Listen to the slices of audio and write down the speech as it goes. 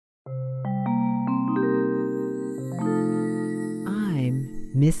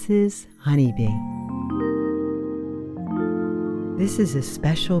Mrs. Honeybee. This is a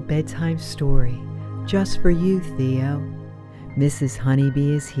special bedtime story just for you, Theo. Mrs.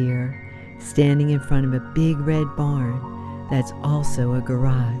 Honeybee is here, standing in front of a big red barn that's also a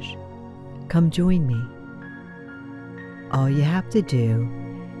garage. Come join me. All you have to do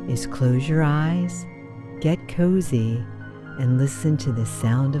is close your eyes, get cozy, and listen to the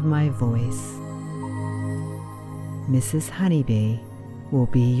sound of my voice. Mrs. Honeybee will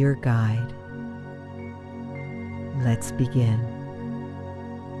be your guide. Let's begin.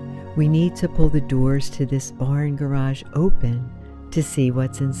 We need to pull the doors to this barn garage open to see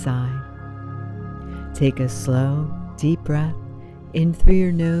what's inside. Take a slow, deep breath in through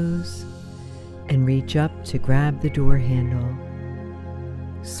your nose and reach up to grab the door handle.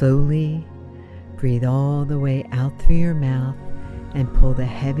 Slowly breathe all the way out through your mouth and pull the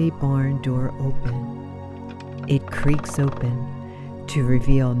heavy barn door open. It creaks open to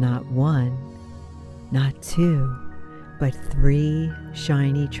reveal not one, not two, but 3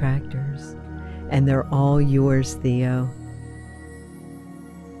 shiny tractors, and they're all yours, Theo.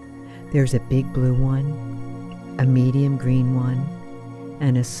 There's a big blue one, a medium green one,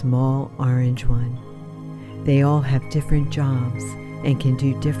 and a small orange one. They all have different jobs and can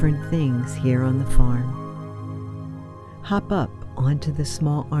do different things here on the farm. Hop up onto the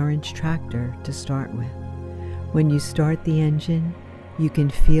small orange tractor to start with. When you start the engine, you can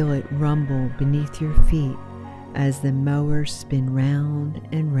feel it rumble beneath your feet as the mowers spin round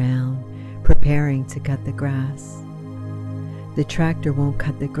and round, preparing to cut the grass. The tractor won't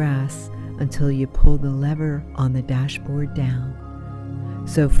cut the grass until you pull the lever on the dashboard down.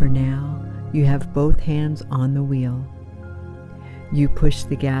 So for now, you have both hands on the wheel. You push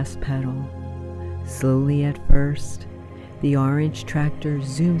the gas pedal. Slowly at first, the orange tractor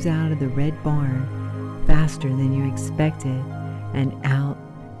zooms out of the red barn faster than you expected and out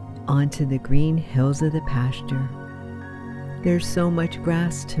onto the green hills of the pasture. There's so much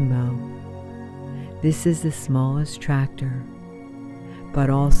grass to mow. This is the smallest tractor, but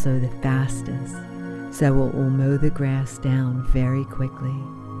also the fastest, so it will mow the grass down very quickly.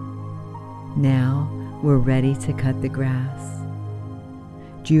 Now we're ready to cut the grass.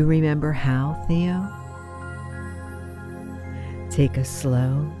 Do you remember how, Theo? Take a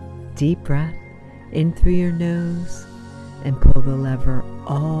slow, deep breath in through your nose and pull the lever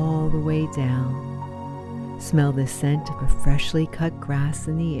all the way down. Smell the scent of a freshly cut grass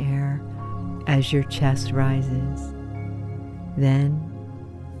in the air as your chest rises. Then,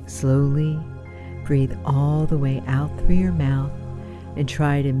 slowly breathe all the way out through your mouth and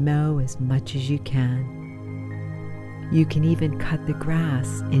try to mow as much as you can. You can even cut the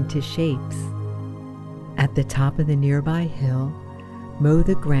grass into shapes. At the top of the nearby hill, mow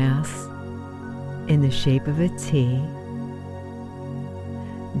the grass in the shape of a T,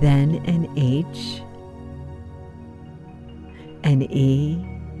 then an H, an E,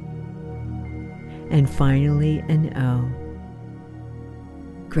 and finally an O.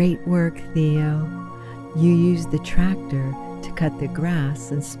 Great work, Theo. You used the tractor to cut the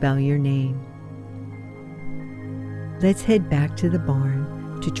grass and spell your name. Let's head back to the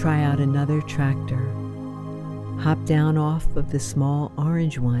barn to try out another tractor. Hop down off of the small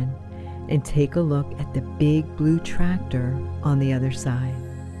orange one and take a look at the big blue tractor on the other side.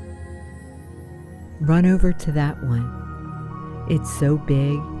 Run over to that one. It's so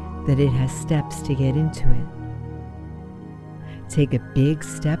big that it has steps to get into it. Take a big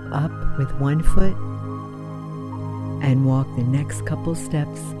step up with one foot and walk the next couple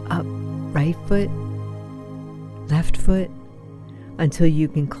steps up, right foot, left foot, until you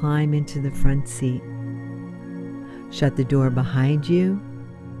can climb into the front seat. Shut the door behind you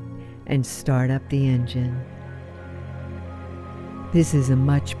and start up the engine. This is a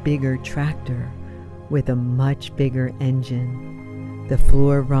much bigger tractor with a much bigger engine. The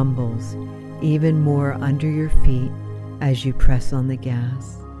floor rumbles even more under your feet as you press on the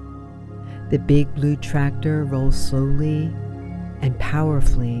gas. The big blue tractor rolls slowly and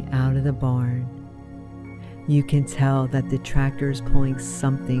powerfully out of the barn. You can tell that the tractor is pulling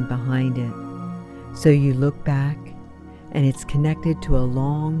something behind it. So you look back, and it's connected to a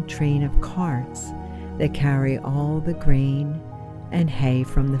long train of carts that carry all the grain and hay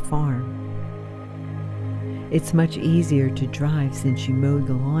from the farm. It's much easier to drive since you mowed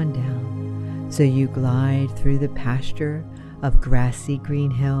the lawn down, so you glide through the pasture of grassy green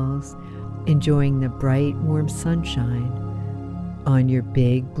hills, enjoying the bright, warm sunshine on your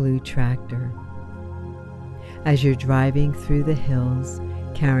big blue tractor. As you're driving through the hills,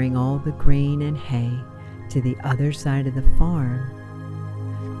 carrying all the grain and hay to the other side of the farm,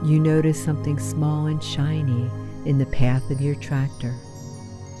 you notice something small and shiny in the path of your tractor.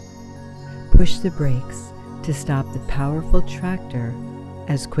 push the brakes to stop the powerful tractor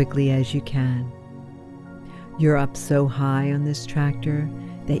as quickly as you can. You're up so high on this tractor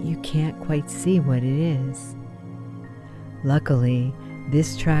that you can't quite see what it is. Luckily,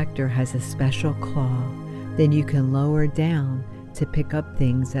 this tractor has a special claw that you can lower down to pick up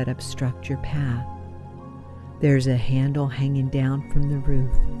things that obstruct your path. There's a handle hanging down from the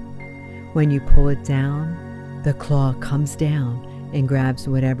roof. When you pull it down, the claw comes down and grabs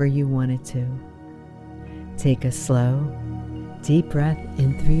whatever you want it to. Take a slow, deep breath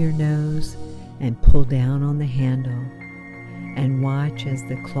in through your nose and pull down on the handle, and watch as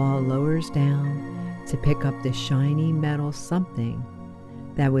the claw lowers down to pick up the shiny metal something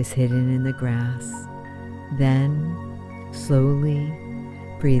that was hidden in the grass. Then, slowly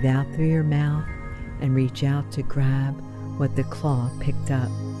breathe out through your mouth and reach out to grab what the claw picked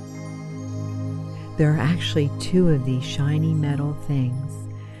up. There are actually 2 of these shiny metal things.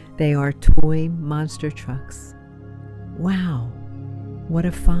 They are toy monster trucks. Wow, what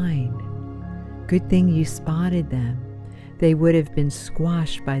a find. Good thing you spotted them. They would have been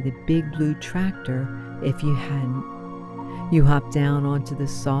squashed by the big blue tractor if you hadn't. You hop down onto the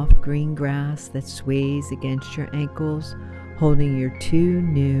soft green grass that sways against your ankles, holding your 2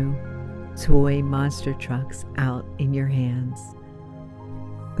 new toy monster trucks out in your hands.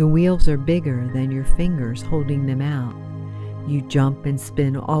 The wheels are bigger than your fingers holding them out. You jump and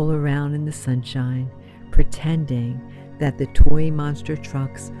spin all around in the sunshine, pretending that the toy monster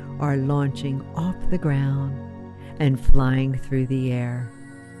trucks are launching off the ground and flying through the air.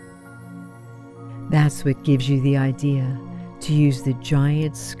 That's what gives you the idea to use the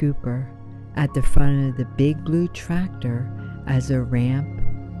giant scooper at the front of the big blue tractor as a ramp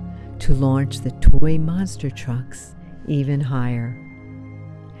to launch the toy monster trucks even higher.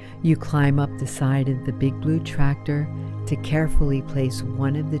 You climb up the side of the big blue tractor to carefully place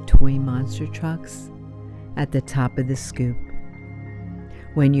one of the toy monster trucks at the top of the scoop.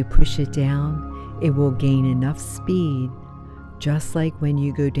 When you push it down, it will gain enough speed, just like when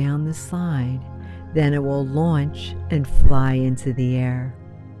you go down the slide, then it will launch and fly into the air.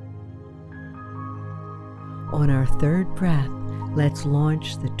 On our 3rd breath, let's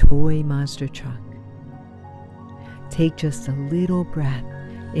launch the toy monster truck. Take just a little breath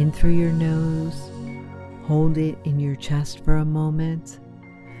in through your nose, hold it in your chest for a moment,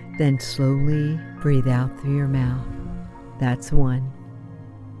 then slowly breathe out through your mouth. That's 1.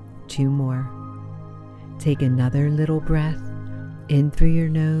 2 more. Take another little breath in through your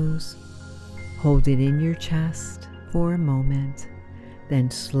nose, hold it in your chest for a moment, then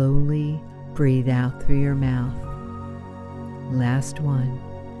slowly breathe out through your mouth. Last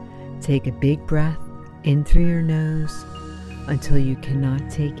 1. Take a big breath in through your nose until you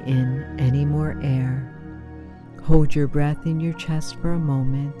cannot take in any more air. Hold your breath in your chest for a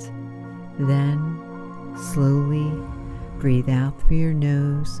moment, then slowly breathe out through your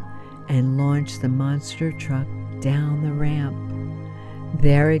nose and launch the monster truck down the ramp.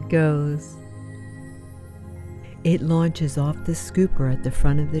 There it goes. It launches off the scooper at the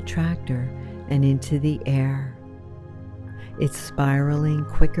front of the tractor and into the air. It's spiraling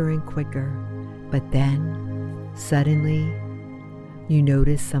quicker and quicker, but then, suddenly, you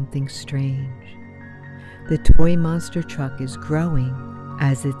notice something strange. The toy monster truck is growing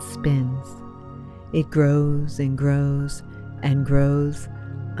as it spins. It grows and grows and grows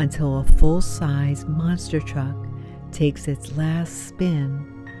until a full-size monster truck takes its last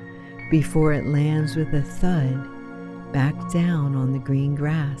spin before it lands with a thud back down on the green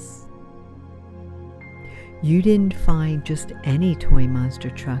grass. You didn't find just any toy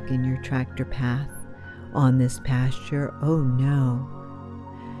monster truck in your tractor path on this pasture. Oh no.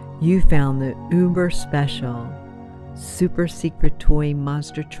 You found the uber special, super secret toy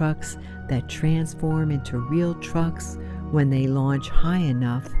monster trucks that transform into real trucks when they launch high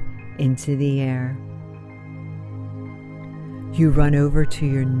enough into the air. You run over to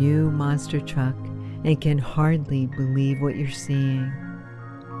your new monster truck and can hardly believe what you're seeing.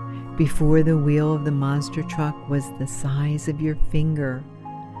 Before, the wheel of the monster truck was the size of your finger.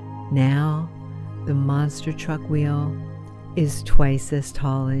 Now, the monster truck wheel is twice as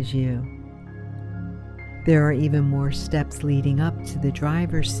tall as you. There are even more steps leading up to the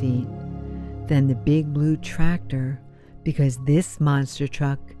driver's seat than the big blue tractor, because this monster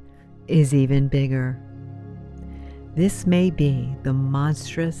truck is even bigger. This may be the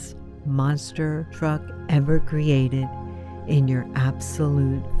monstrous monster truck ever created in your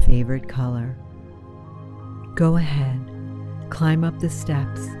absolute favorite color. Go ahead, climb up the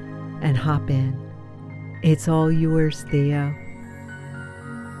steps and hop in. It's all yours, Theo.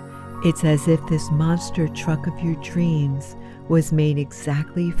 It's as if this monster truck of your dreams was made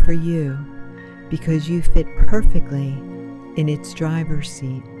exactly for you, because you fit perfectly in its driver's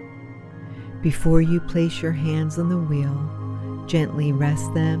seat. Before you place your hands on the wheel, gently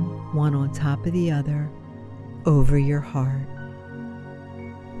rest them one on top of the other over your heart.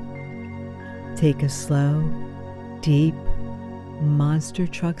 Take a slow, deep, monster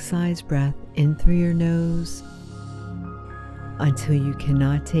truck-sized breath in through your nose until you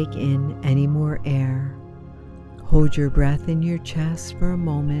cannot take in any more air. Hold your breath in your chest for a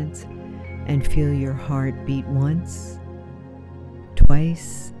moment and feel your heart beat once,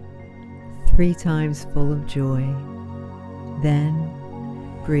 twice, 3 times full of joy. Then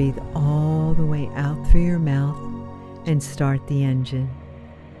breathe all the way out through your mouth and start the engine.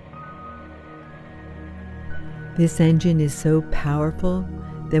 This engine is so powerful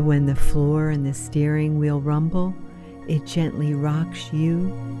that when the floor and the steering wheel rumble, it gently rocks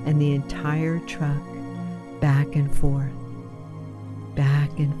you and the entire truck back and forth, back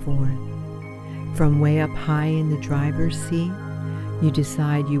and forth. From way up high in the driver's seat, you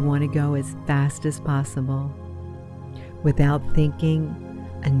decide you want to go as fast as possible. Without thinking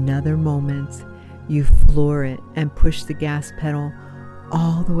another moment, you floor it and push the gas pedal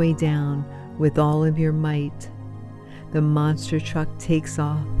all the way down with all of your might. The monster truck takes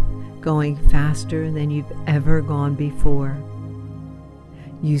off, going faster than you've ever gone before.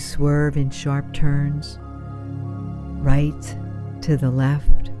 You swerve in sharp turns, right to the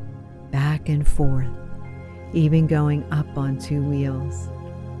left, back and forth, even going up on 2 wheels.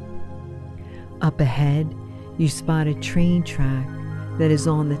 Up ahead, you spot a train track that is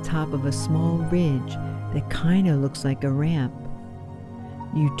on the top of a small ridge that kind of looks like a ramp.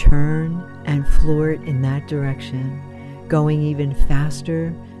 You turn and floor it in that direction, going even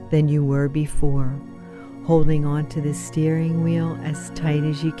faster than you were before, holding onto the steering wheel as tight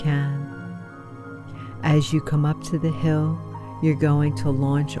as you can. As you come up to the hill you're going to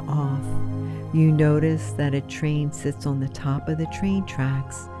launch off, you notice that a train sits on the top of the train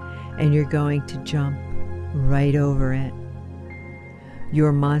tracks and you're going to jump right over it.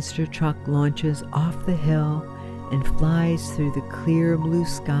 Your monster truck launches off the hill and flies through the clear blue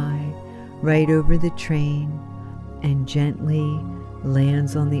sky right over the train and gently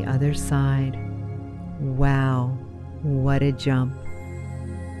lands on the other side. Wow, what a jump.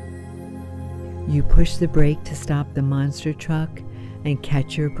 You push the brake to stop the monster truck and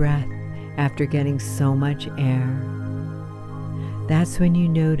catch your breath after getting so much air. That's when you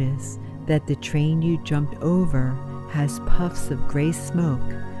notice that the train you jumped over has puffs of gray smoke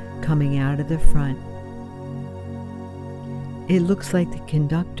coming out of the front. It looks like the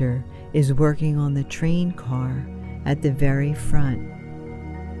conductor is working on the train car at the very front.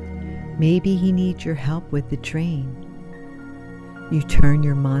 Maybe he needs your help with the train. You turn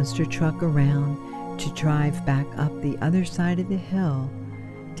your monster truck around to drive back up the other side of the hill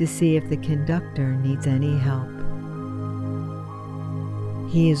to see if the conductor needs any help.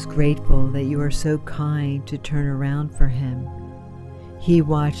 He is grateful that you are so kind to turn around for him. He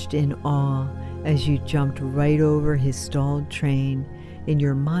watched in awe as you jumped right over his stalled train in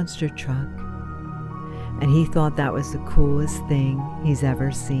your monster truck, and he thought that was the coolest thing he's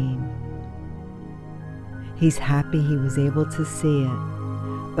ever seen. He's happy he was able to see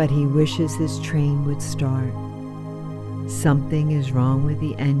it, but he wishes his train would start. Something is wrong with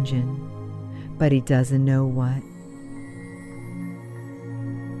the engine, but he doesn't know what.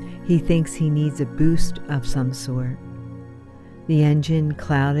 He thinks he needs a boost of some sort. The engine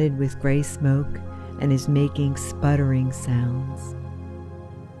clouded with gray smoke and is making sputtering sounds.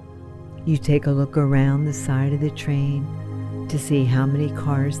 You take a look around the side of the train to see how many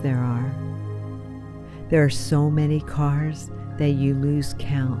cars there are. There are so many cars that you lose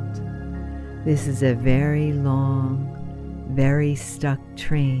count. This is a very long, very stuck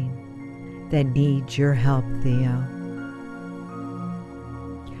train that needs your help, Theo.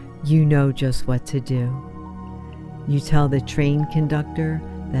 You know just what to do. You tell the train conductor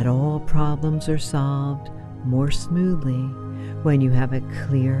that all problems are solved more smoothly when you have a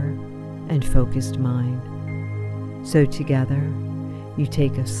clear and focused mind. So together, you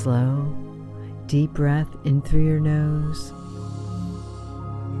take a slow, deep breath in through your nose.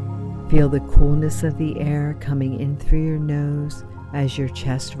 Feel the coolness of the air coming in through your nose as your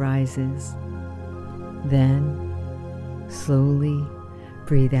chest rises. Then, slowly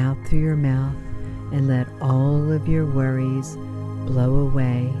breathe out through your mouth and let all of your worries blow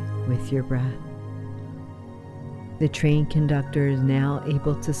away with your breath. The train conductor is now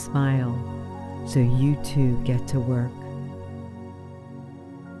able to smile, so you too get to work.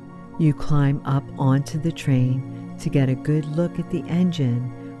 You climb up onto the train to get a good look at the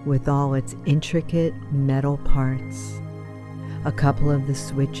engine with all its intricate metal parts. A couple of the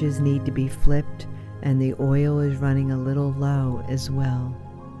switches need to be flipped, and the oil is running a little low as well.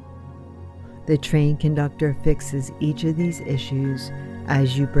 The train conductor fixes each of these issues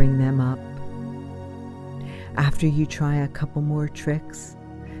as you bring them up. After you try a couple more tricks,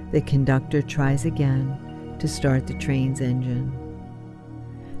 the conductor tries again to start the train's engine.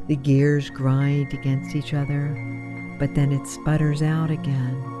 The gears grind against each other, but then it sputters out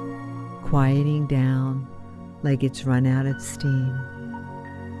again, quieting down like it's run out of steam.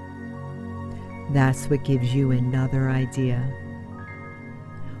 That's what gives you another idea.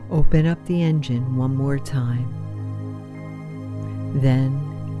 Open up the engine one more time. Then,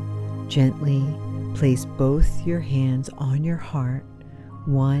 gently place both your hands on your heart,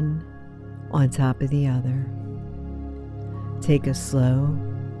 one on top of the other. Take a slow,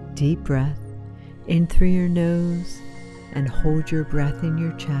 deep breath in through your nose and hold your breath in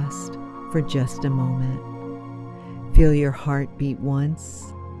your chest for just a moment. Feel your heart beat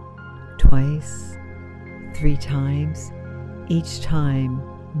once, twice, 3 times, each time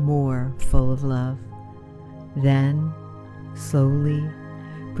more full of love. Then, slowly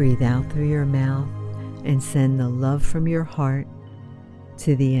breathe out through your mouth and send the love from your heart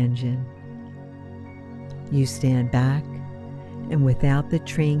to the engine. You stand back, and without the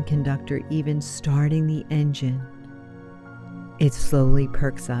train conductor even starting the engine, it slowly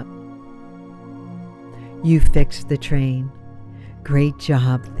perks up. You fixed the train. Great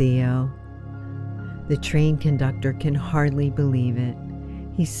job, Theo. The train conductor can hardly believe it.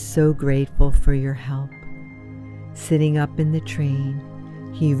 He's so grateful for your help. Sitting up in the train,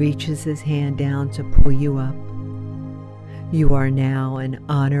 he reaches his hand down to pull you up. You are now an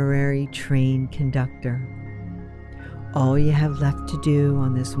honorary train conductor. All you have left to do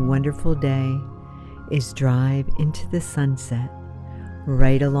on this wonderful day is drive into the sunset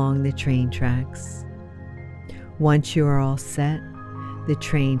right along the train tracks. Once you are all set, the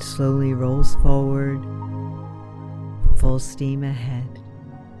train slowly rolls forward, full steam ahead.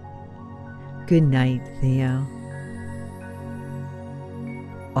 Good night, Theo.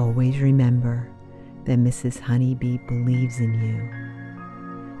 Always remember that Mrs. Honeybee believes in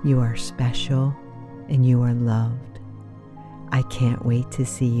you. You are special and you are loved. I can't wait to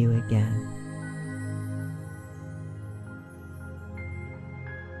see you again.